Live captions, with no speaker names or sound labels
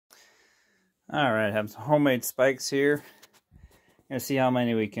Alright, I have some homemade spikes here. Gonna see how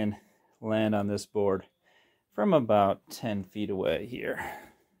many we can land on this board from about 10 feet away here.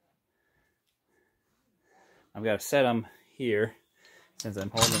 I've got to set them here since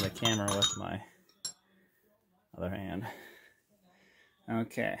I'm holding the camera with my other hand.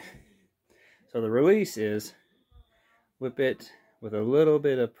 Okay, so the release is whip it with a little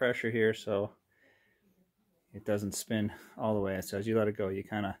bit of pressure here so it doesn't spin all the way. So as you let it go, you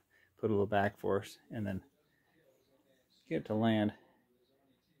kind of put a little back force and then get it to land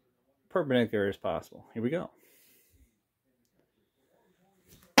perpendicular as possible. Here we go.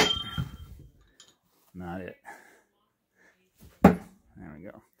 Not it. There we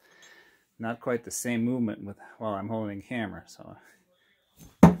go. Not quite the same movement with while I'm holding the camera, so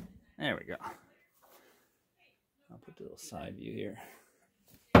there we go. I'll put the little side view here.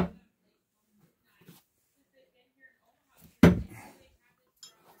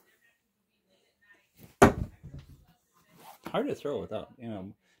 Hard to throw without,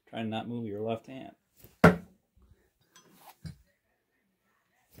 trying to not move your left hand.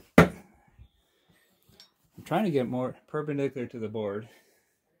 I'm trying to get more perpendicular to the board.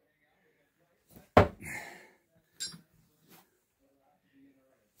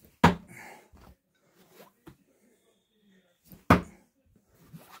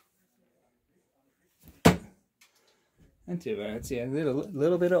 Not too bad. See, I did a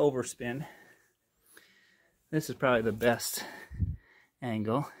little bit of overspin. This is probably the best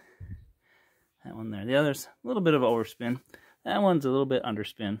angle. That one there. The other's a little bit of overspin. That one's a little bit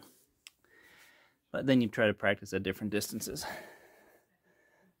underspin. But then you try to practice at different distances.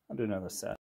 I'll do another set.